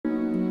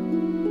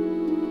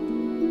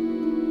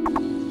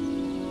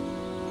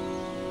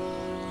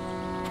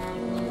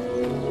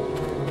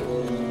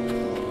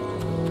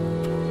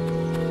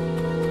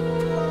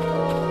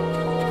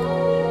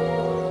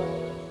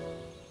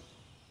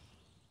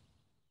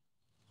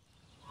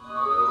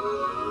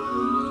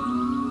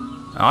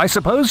I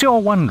suppose you're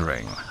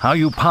wondering how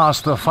you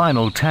passed the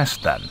final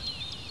test then.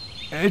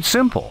 It's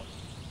simple.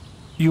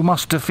 You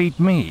must defeat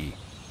me,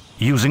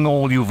 using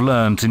all you've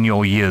learnt in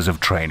your years of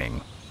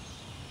training.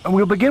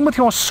 We'll begin with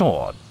your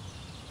sword.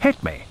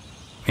 Hit me,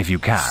 if you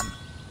can.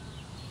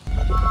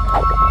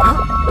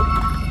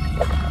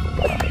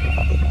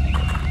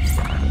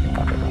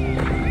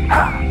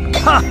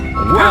 Ha!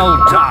 Well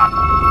done!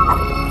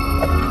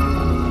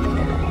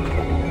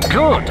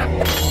 Good!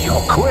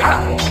 You're quick!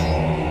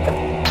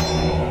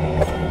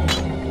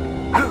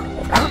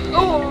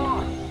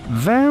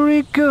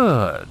 Very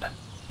good.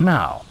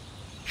 Now,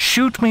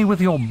 shoot me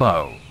with your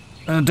bow.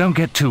 Don't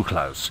get too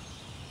close.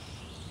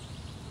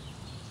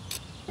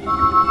 Go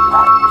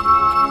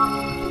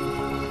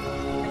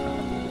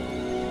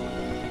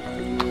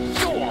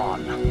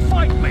on,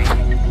 fight me!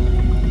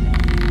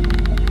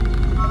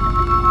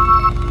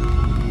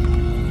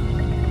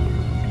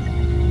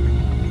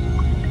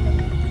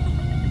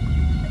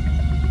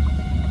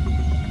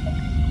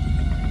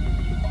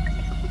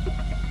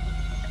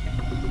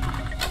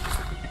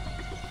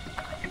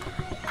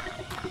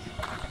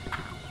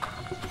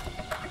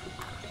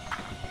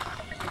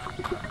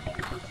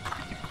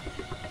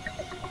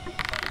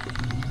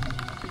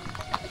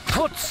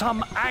 Put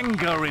some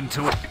anger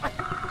into it.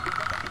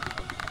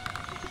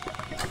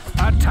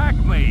 Attack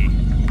me!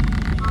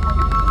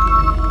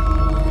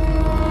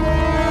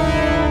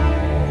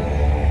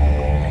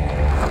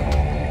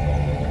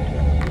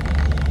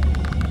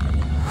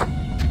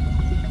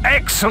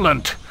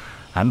 Excellent!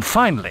 And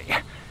finally,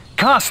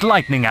 cast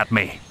lightning at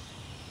me.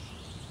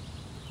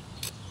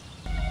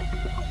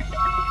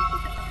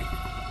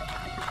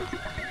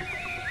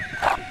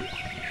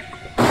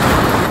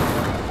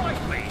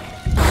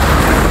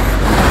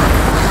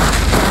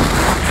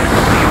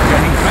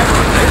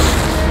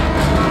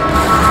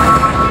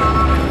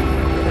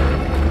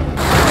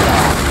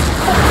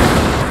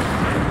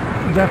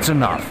 That's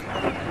enough.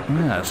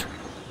 Yes,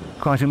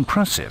 quite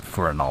impressive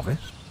for a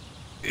novice.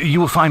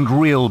 You will find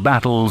real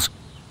battles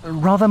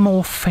rather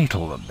more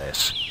fatal than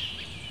this.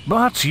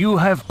 But you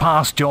have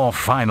passed your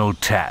final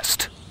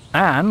test,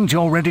 and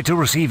you're ready to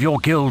receive your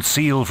guild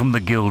seal from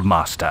the guild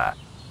master.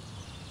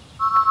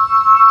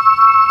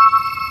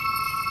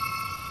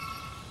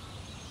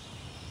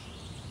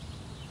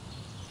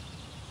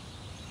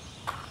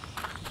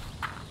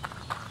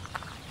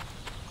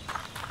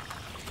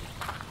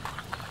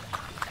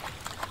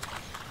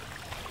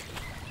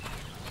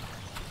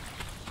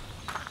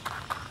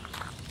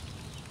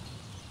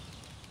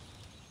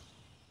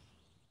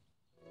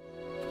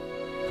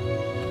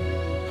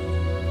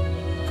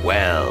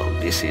 Well,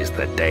 this is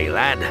the day,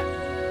 lad.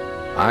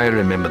 I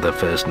remember the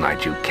first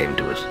night you came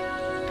to us,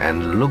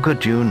 and look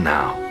at you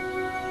now.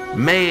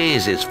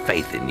 Maze's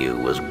faith in you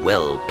was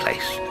well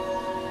placed.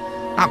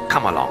 Now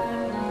come along.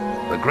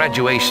 The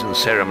graduation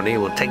ceremony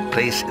will take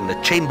place in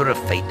the Chamber of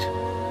Fate,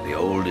 the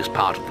oldest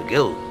part of the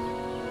guild.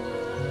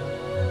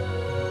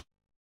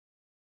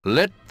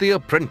 Let the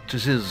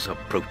apprentices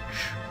approach.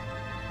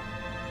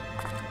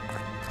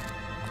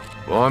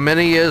 For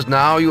many years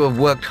now you have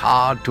worked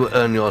hard to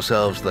earn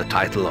yourselves the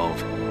title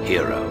of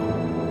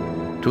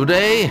hero.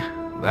 Today,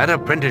 that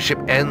apprenticeship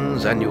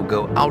ends and you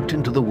go out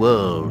into the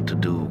world to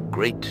do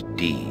great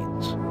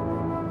deeds.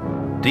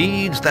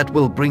 Deeds that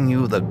will bring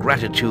you the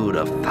gratitude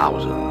of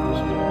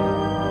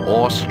thousands,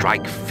 or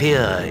strike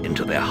fear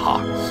into their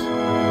hearts.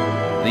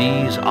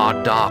 These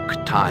are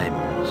dark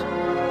times.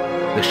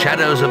 The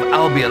shadows of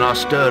Albion are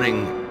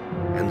stirring,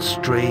 and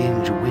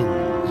strange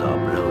winds are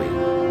blowing.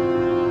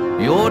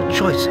 Your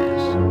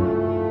choices,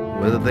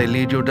 whether they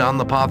lead you down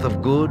the path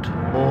of good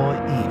or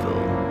evil,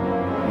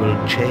 will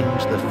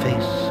change the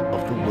face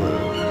of the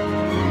world.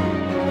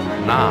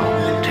 Now,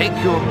 take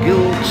your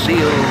guild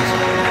seals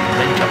and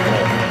venture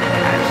forth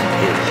as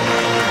heroes.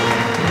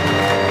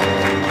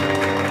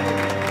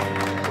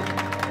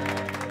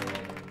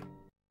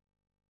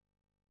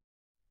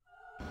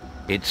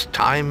 It's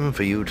time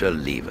for you to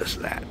leave us,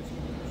 lad.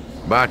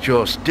 But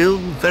you're still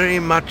very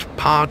much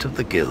part of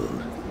the guild.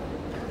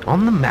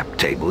 On the map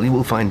table, you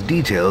will find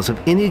details of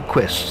any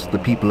quests the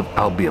people of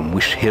Albion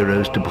wish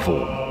heroes to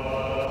perform.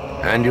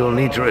 And you'll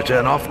need to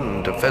return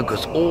often to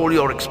focus all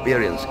your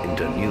experience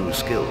into new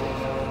skills.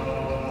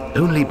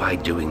 Only by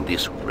doing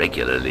this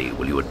regularly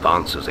will you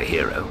advance as a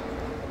hero.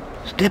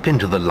 Step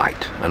into the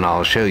light, and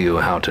I'll show you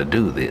how to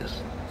do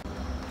this.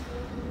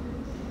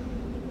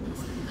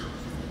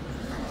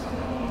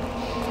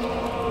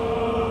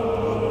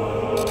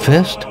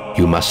 First,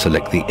 you must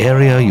select the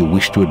area you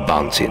wish to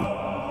advance in.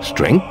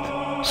 Strength,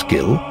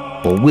 skill,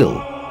 or will.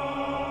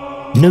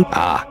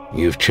 Note,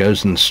 you've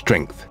chosen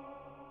strength.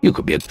 You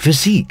could be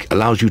physique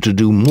allows you to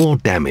do more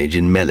damage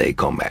in melee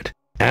combat,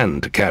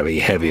 and to carry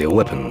heavier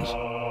weapons.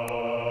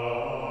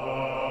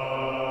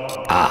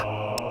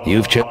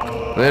 You've chosen.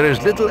 There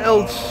is little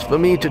else for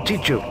me to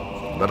teach you,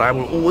 but I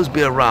will always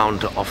be around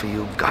to offer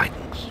you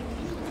guidance.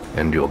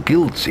 And your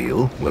guild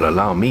seal will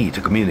allow me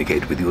to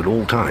communicate with you at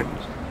all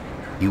times.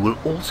 You will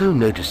also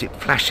notice it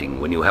flashing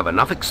when you have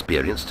enough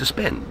experience to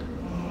spend.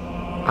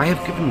 I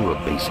have given you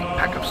a basic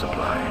pack of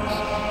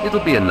supplies.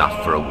 It'll be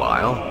enough for a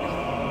while,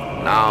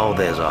 Now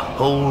there's a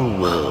whole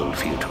world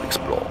for you to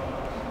explore.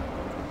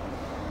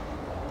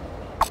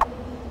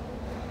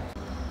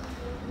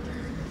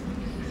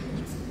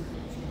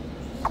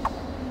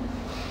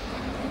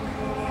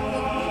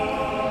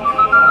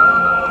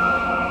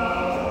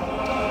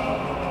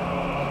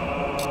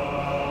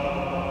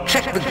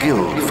 Check the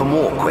guild for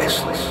more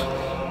quests.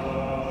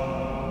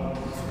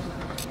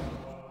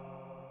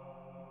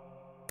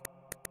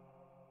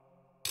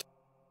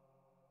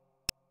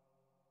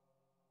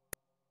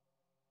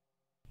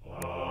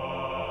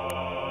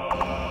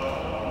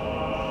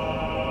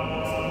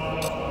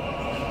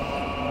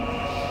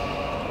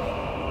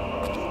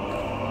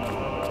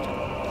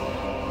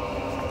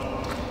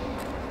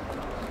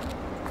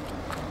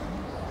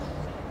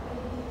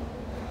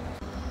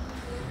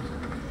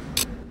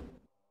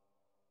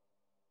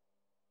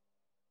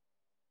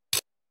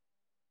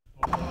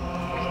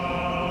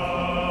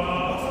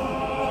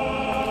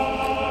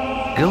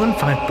 Go and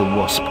fight the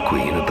Wasp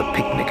Queen at the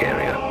picnic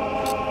area.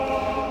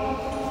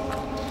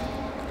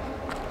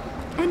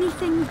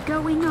 Anything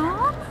going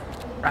on?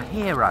 A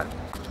hero.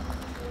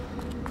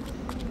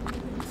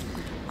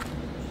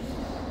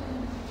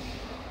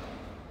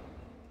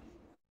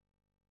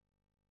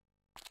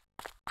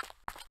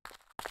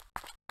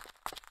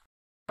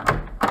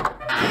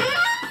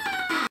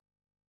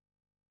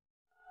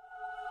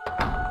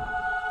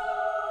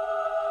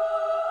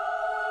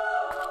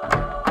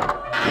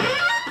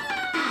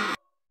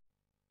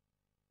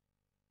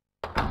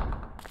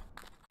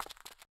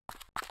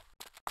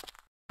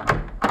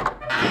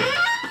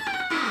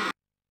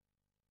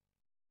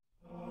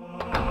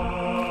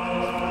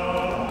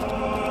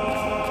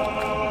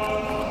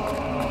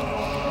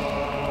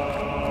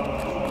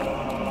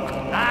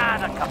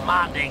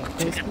 Commanding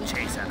chicken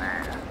chaser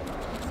there.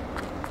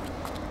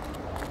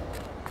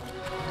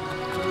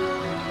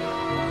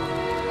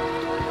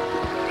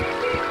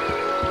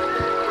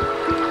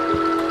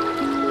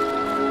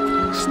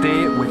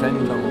 Stay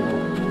within the law.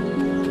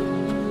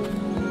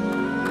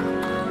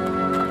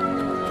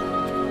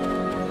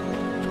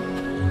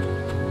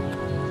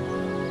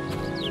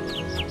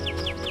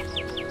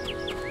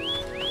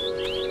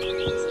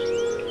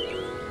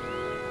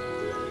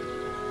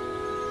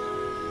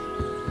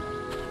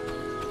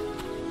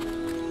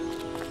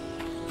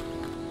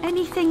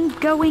 Anything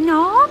going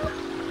on?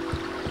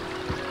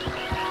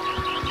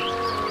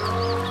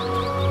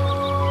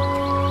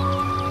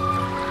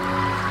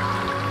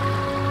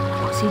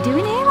 What's he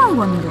doing here, I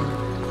wonder?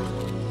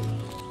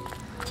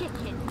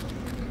 Chicken.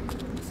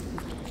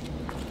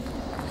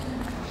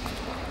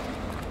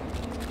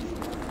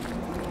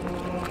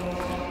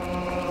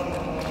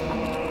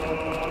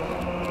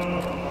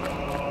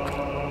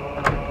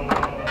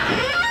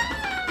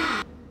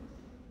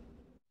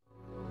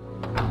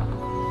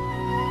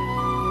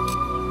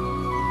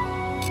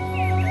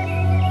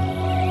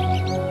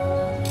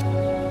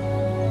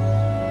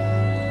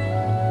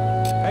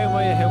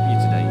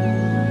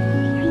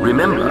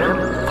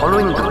 Remember,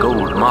 following the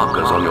gold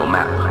markers on your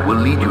map will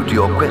lead you to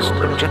your quest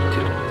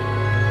objective.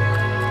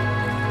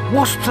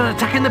 Wasps are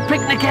attacking the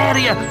picnic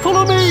area!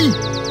 Follow me!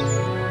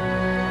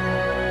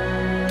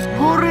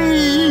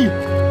 Hurry!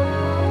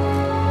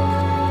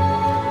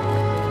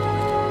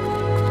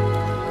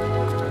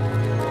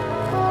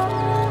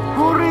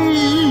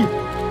 Hurry!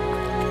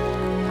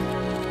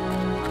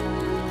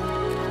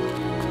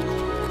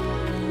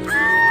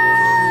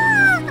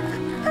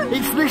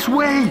 It's this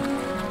way!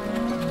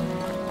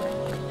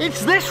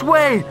 It's this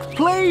way!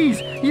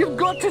 Please! You've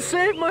got to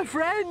save my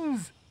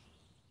friends!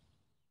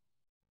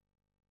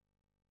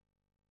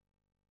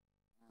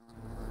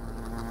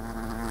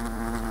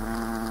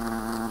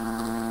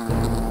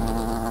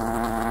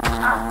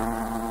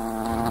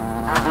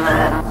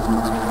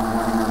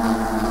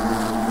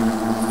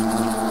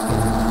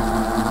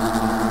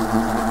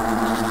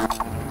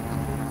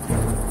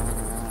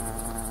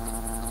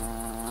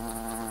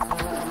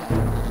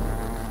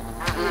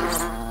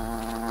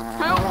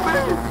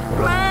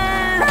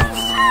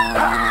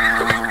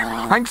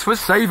 Thanks for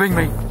saving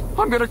me.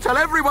 I'm going to tell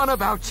everyone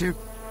about you. You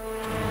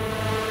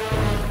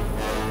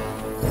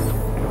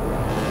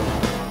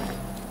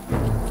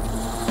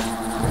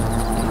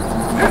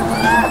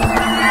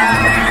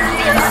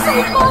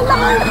saved my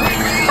life!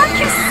 Thank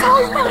you so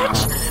much!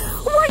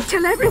 Wait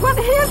till everyone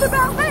hears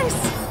about this!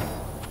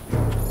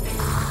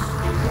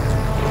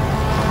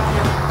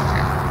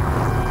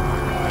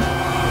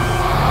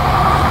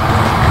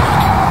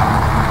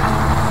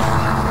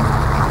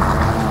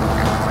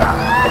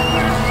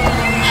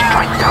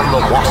 Down the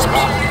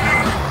wasps.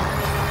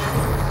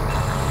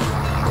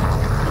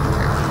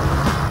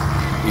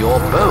 Your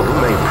bow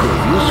may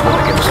prove useful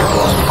against the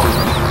wasp queen.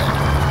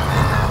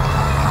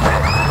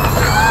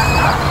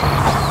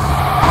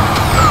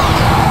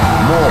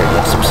 More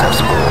wasps have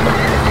spawned,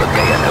 but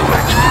they are no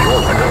match for your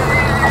widow.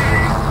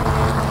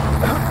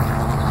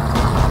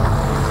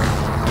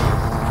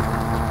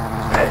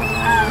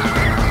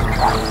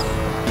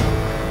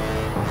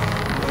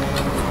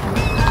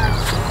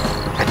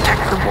 Attack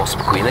the wasp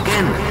queen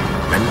again.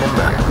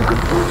 Remember, you can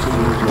also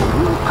use your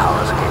will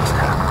powers against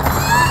her.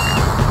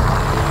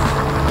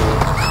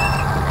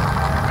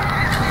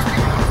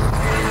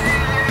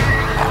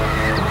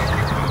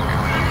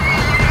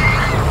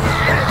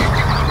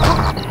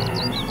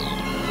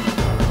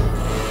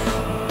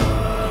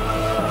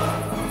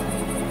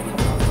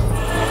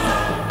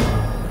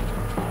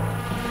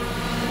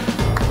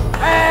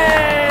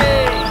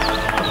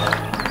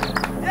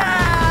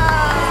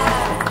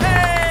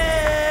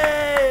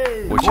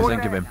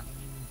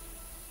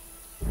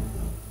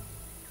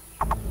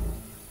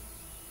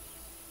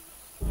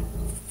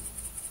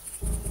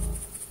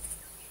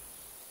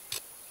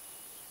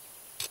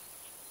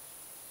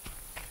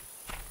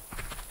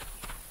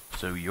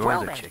 So you're Well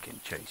the then. chicken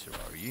chaser,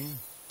 are you?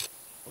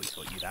 We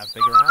thought you'd have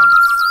bigger arms.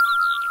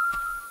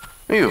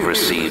 You've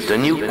received a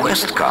new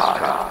quest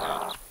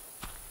card.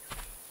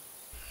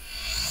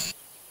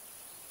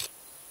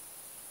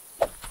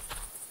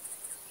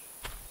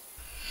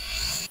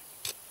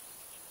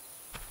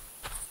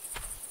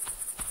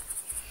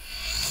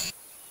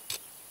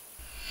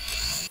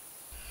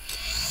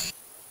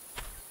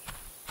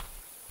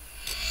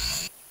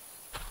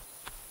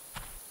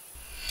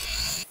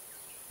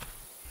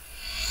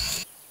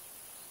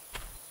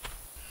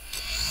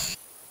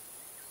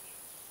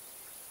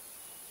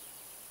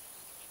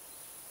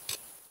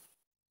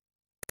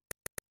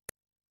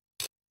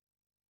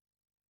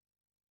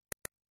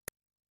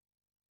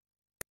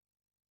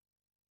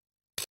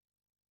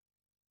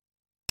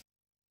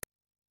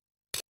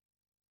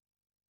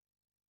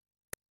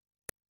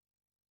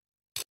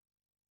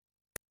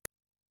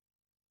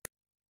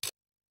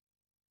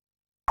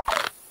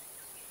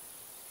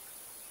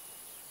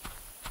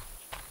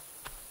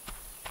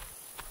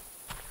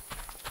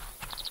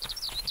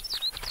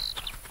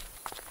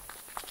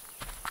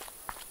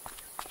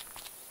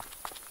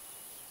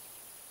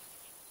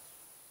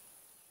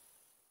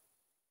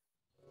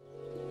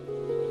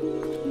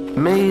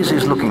 Maze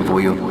is looking for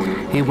you.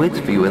 He waits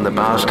for you in the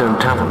Barstone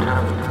Tavern.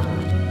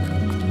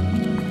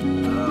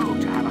 Oh,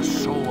 to have a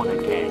sword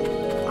again.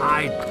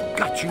 I've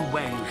got you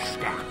where you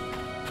stand.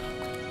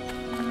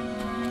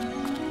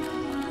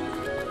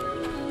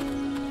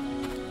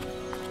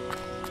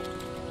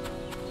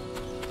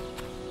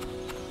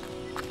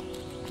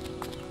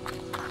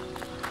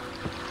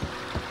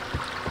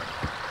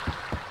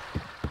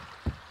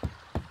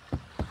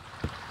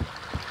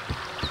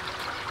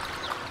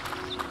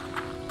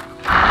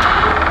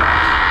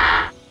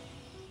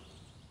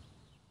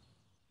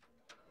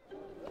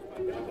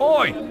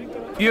 Oi!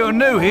 You're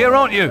new here,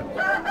 aren't you?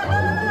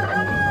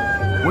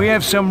 We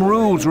have some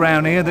rules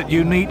round here that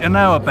you need to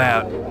know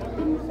about.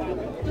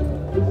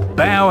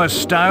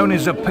 Bowerstone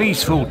is a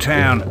peaceful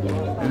town.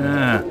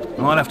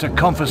 I'll have to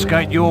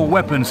confiscate your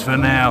weapons for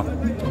now.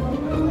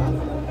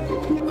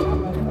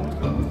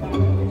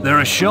 There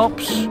are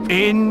shops,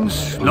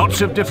 inns,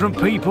 lots of different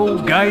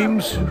people,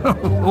 games,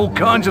 all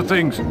kinds of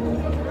things.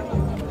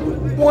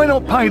 Why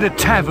not pay the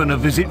tavern a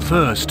visit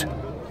first?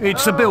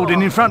 It's the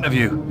building in front of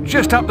you,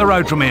 just up the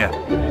road from here.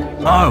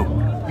 Oh,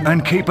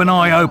 and keep an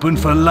eye open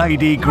for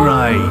Lady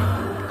Grey.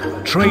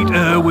 Treat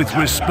her with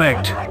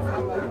respect.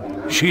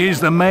 She is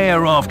the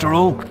mayor, after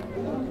all.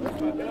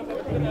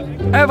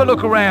 Have a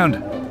look around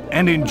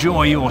and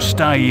enjoy your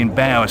stay in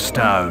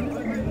Bowerstone.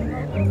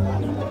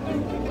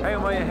 How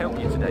may I help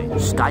you today?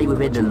 Stay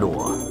within the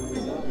law.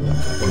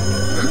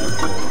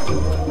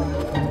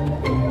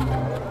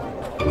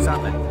 What's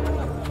that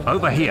then?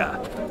 Over here.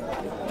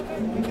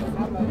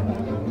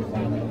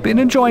 Been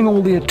enjoying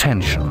all the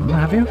attention,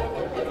 have you?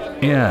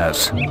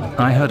 Yes,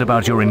 I heard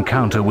about your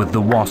encounter with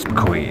the Wasp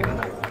Queen.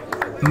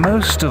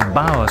 Most of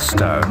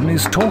Bowerstone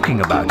is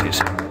talking about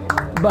it.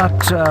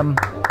 But,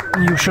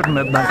 you shouldn't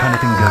let that kind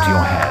of thing go to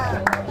your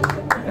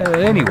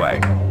head. Anyway,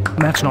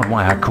 that's not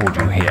why I called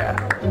you here.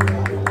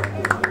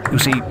 You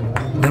see,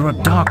 there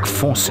are dark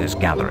forces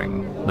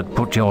gathering that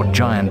put your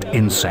giant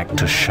insect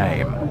to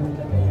shame.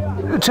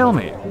 Tell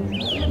me,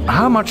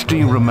 how much do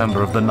you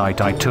remember of the night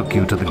I took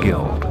you to the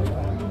guild?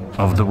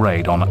 Of the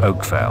raid on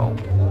Oakfell?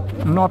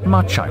 Not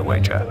much, I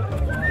wager.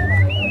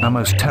 A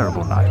most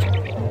terrible night.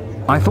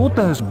 I thought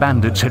those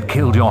bandits had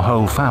killed your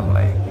whole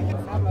family,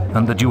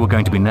 and that you were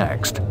going to be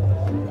next.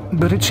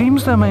 But it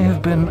seems there may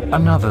have been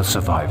another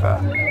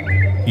survivor.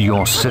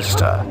 Your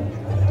sister.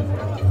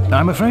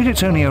 I'm afraid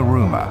it's only a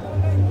rumor,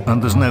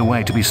 and there's no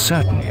way to be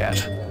certain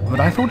yet, but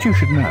I thought you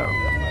should know.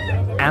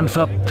 And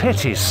for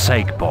pity's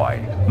sake, boy,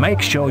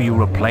 make sure you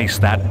replace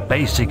that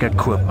basic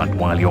equipment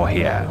while you're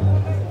here.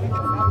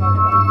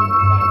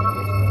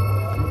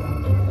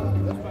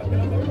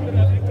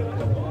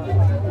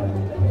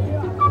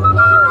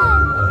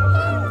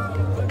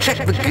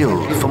 Check the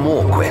guild for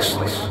more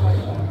quests.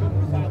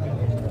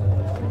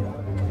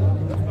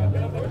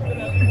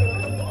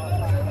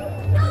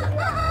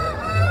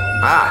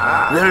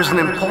 There is an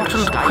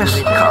important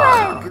quest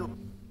card.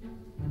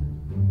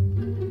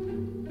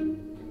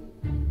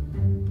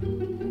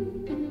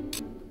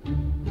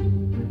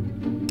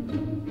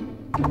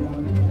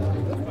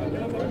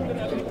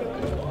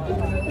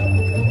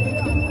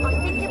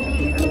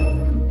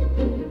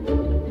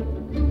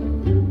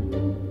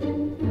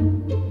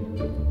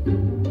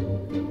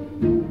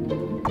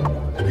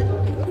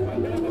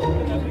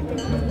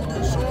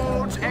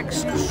 Swords,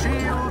 X,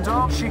 shield,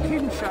 or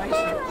chicken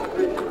chaser.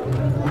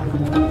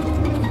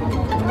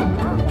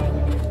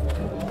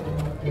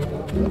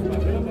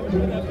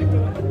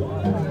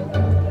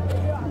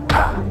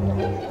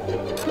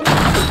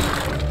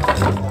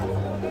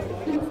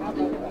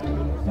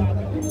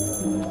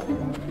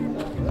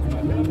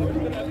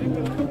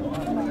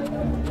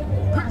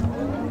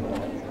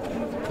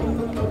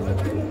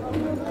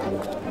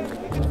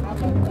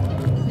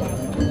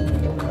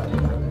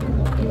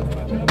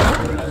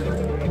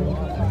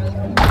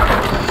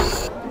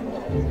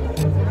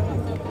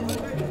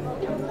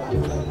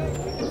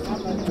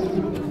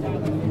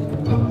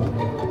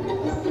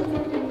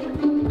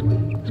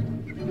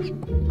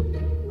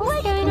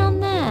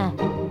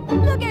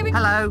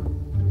 Hello.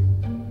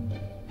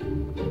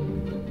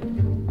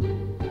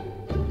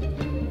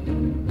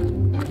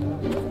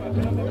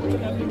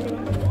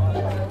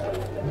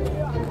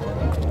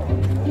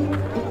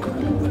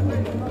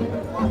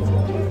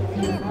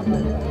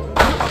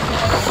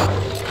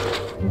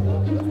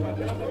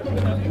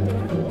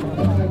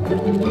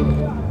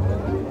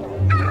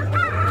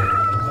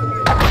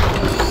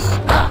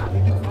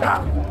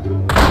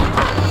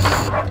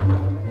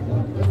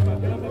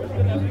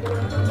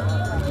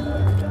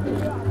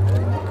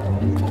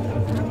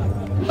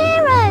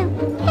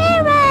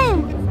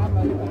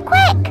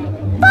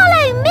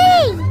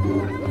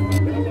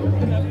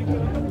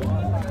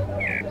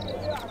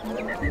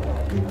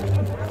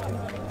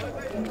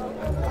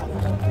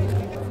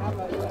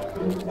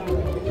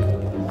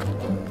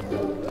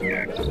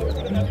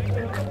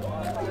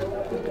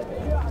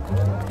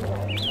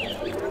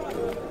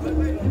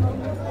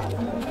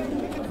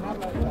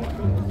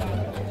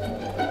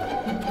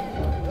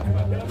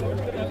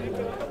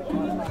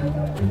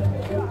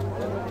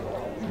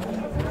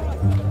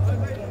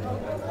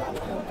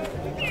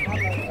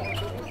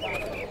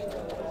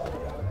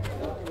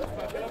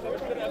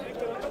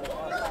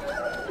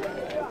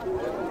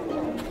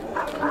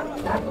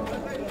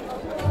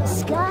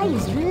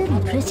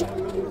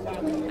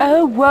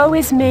 Oh, woe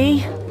is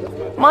me.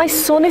 My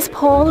son is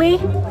poorly.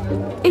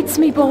 It's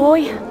me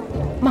boy.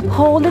 My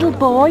poor little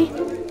boy.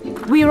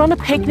 We were on a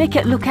picnic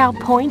at Lookout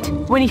Point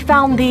when he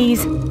found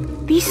these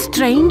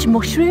strange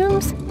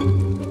mushrooms.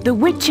 The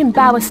witch in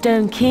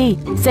Bowerstone Key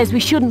says we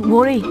shouldn't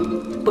worry,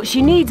 but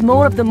she needs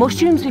more of the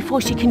mushrooms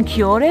before she can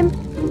cure him.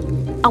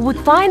 I would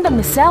find them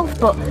myself,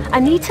 but I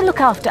need to look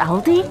after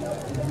Aldi.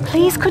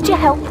 Please, could you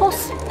help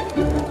us?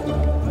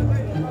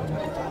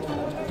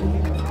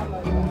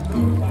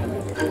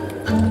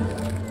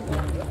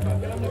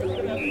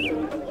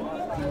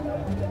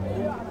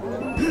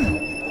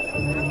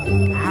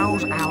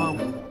 How's our...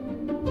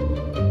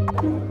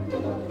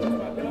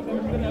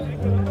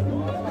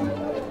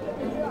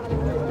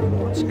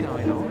 What's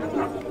going on?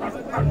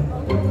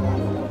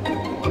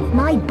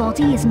 My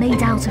body is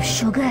made out of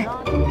sugar.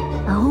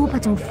 I hope I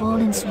don't fall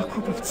into a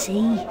cup of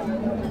tea.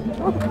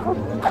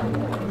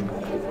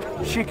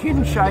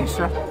 Chicken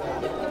chaser?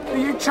 Do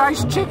you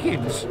chase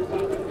chickens?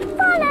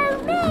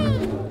 Follow me!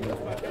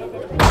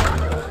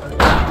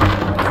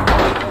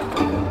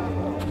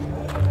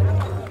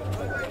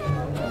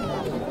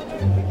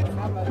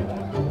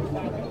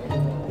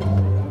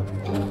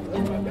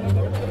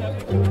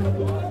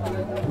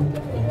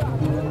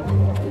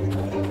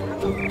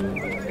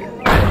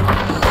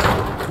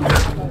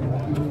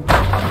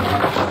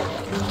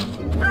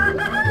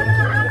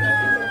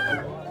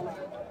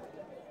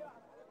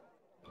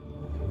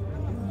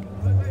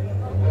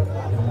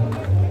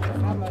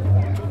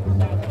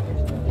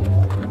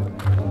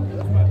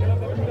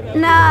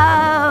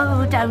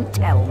 No, don't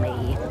tell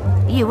me.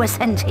 You were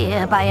sent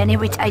here by an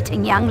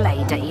irritating young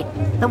lady,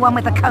 the one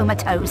with the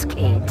comatose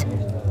kid.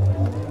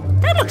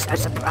 Don't look so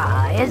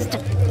surprised.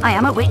 I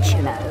am a witch,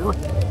 you know.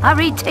 I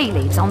read tea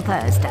leaves on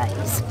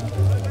Thursdays.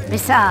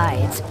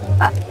 Besides,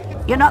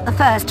 you're not the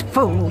first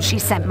fool she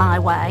sent my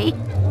way.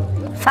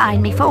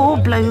 Find me 4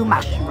 blue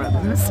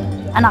mushrooms,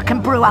 and I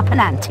can brew up an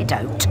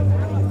antidote.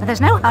 But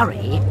there's no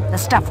hurry. The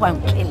stuff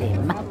won't kill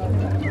him.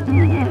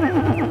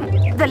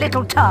 The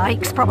little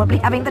tyke's probably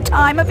having the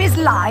time of his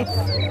life.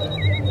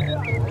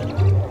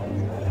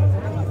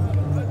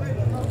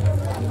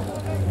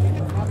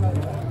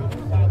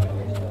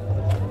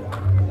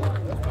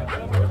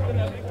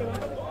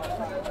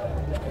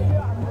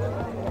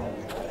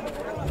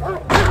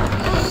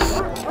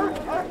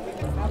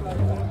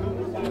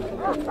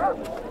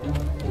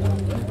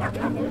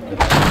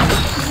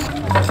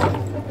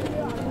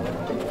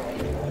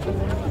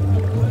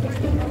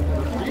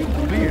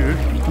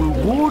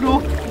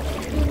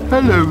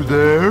 Hello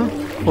there.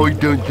 I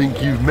don't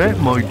think you've met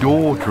my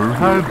daughter,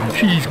 have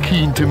you? She's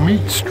keen to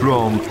meet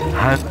Strong.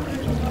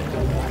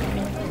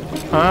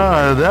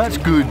 That's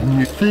good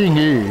news. Thing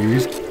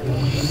is,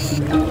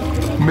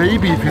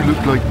 maybe if you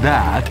look like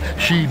that,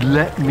 she'd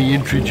let me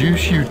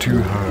introduce you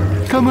to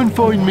her. Come and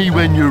find me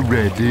when you're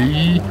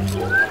ready.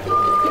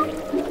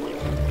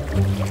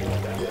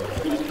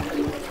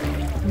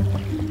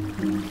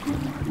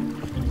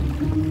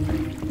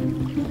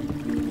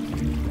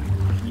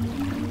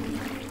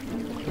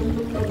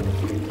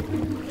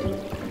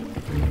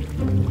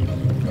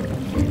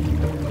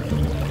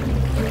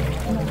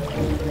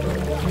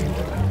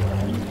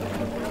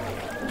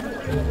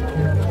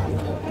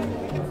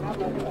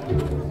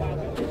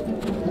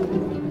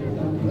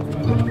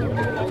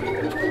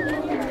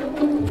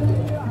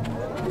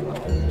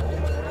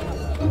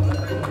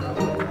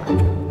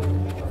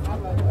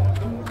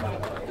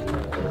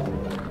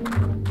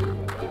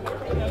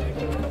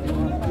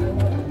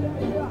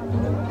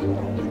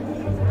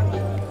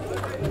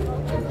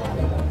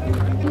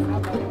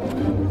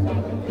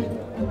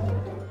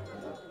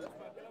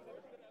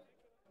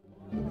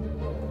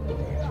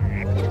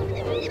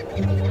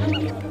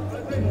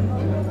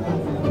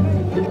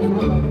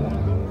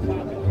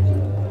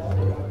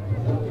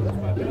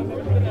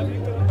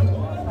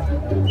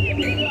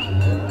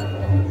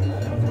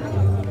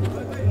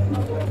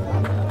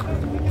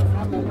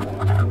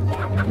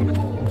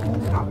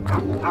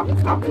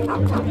 You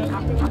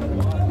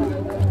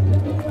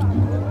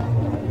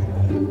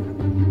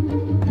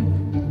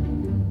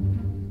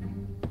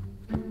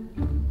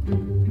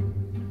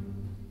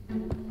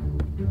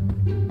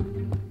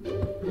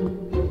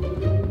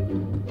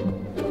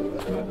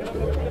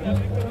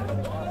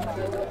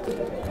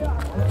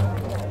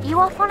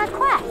off on a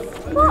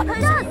quest? What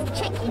does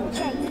chicken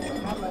chase?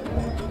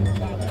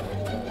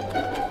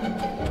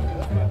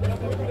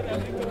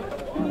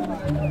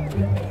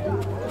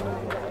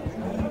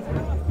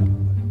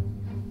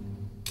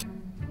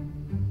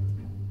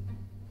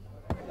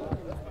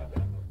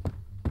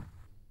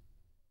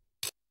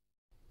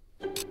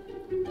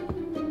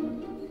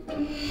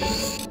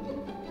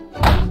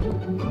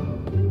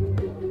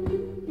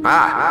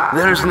 Ah,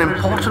 there is an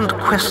important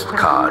quest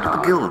card at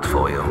the guild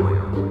for you.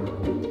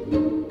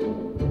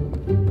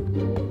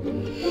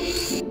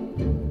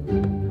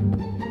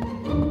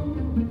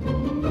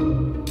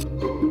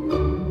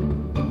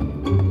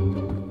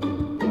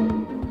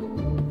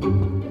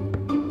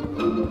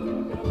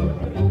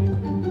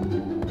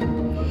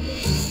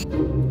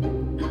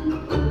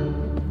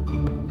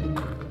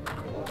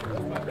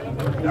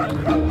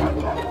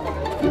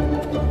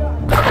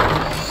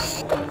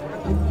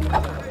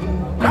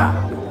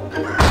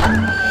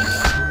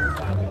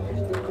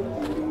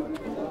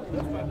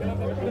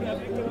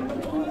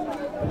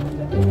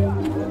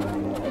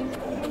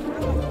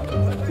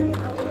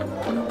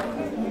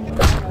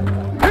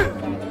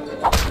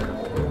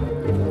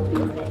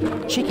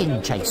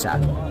 Chicken chaser.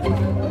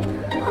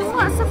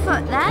 What's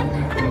afoot then?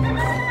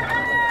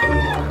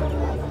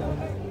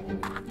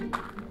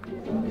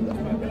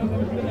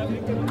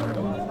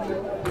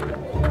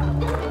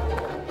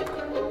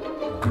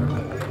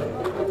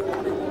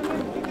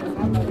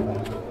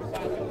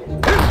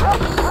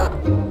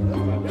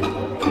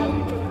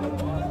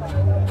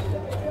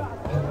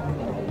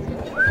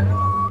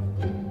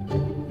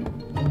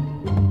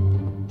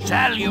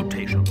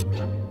 Salutations.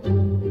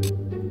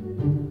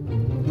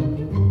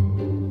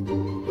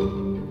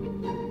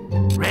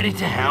 Ready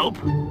to help?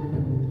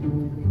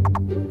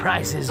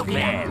 Prices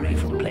vary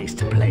from place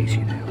to place,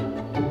 you know.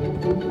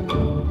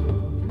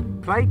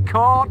 Play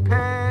card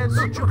pairs.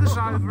 Chuck us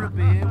over a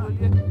beer, will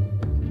you?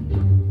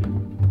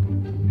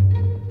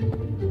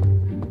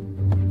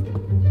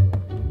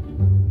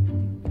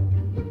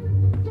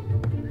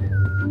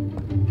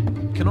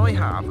 Can I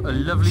have a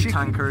lovely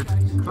tankard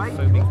of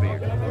foaming beer?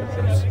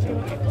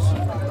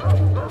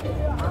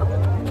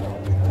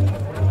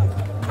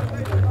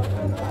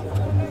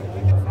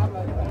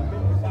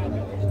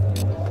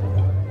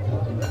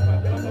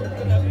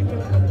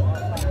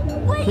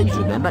 Please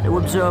remember to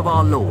observe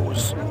our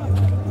laws.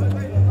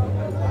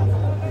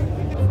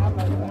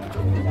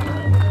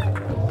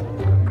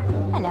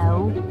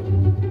 Hello.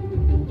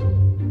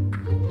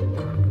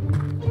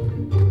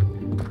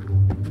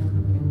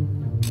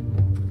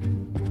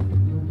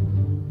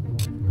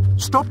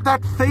 Stop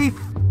that thief!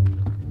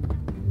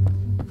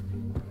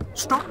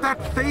 Stop that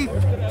thief!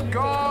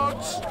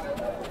 Guards!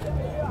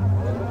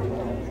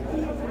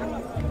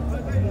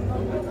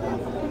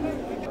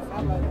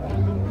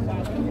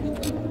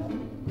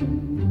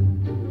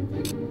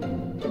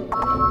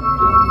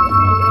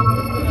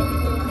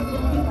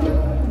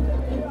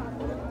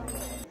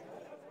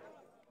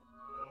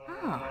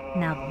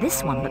 Now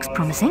this one looks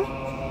promising.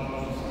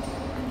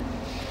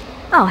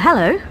 Oh,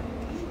 hello.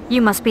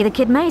 You must be the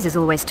kid Maze is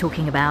always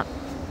talking about.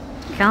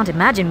 Can't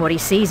imagine what he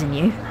sees in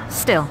you.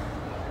 Still,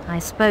 I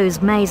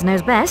suppose Maze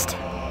knows best.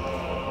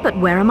 But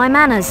where are my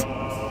manners?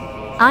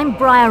 I'm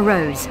Briar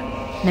Rose.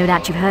 No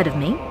doubt you've heard of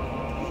me.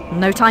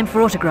 No time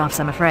for autographs,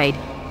 I'm afraid.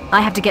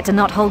 I have to get to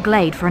Knothole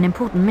Glade for an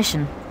important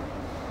mission.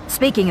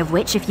 Speaking of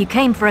which, if you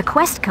came for a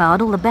quest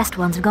card, all the best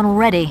ones have gone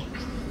already.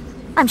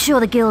 I'm sure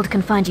the guild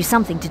can find you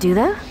something to do,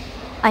 though.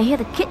 I hear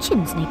the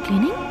kitchens need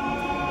cleaning.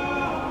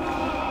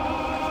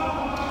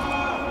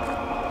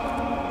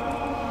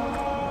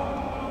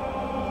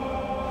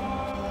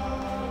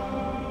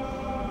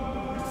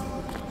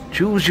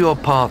 Choose your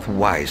path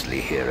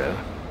wisely, hero.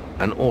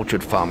 An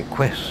Orchard Farm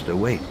quest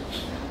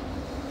awaits.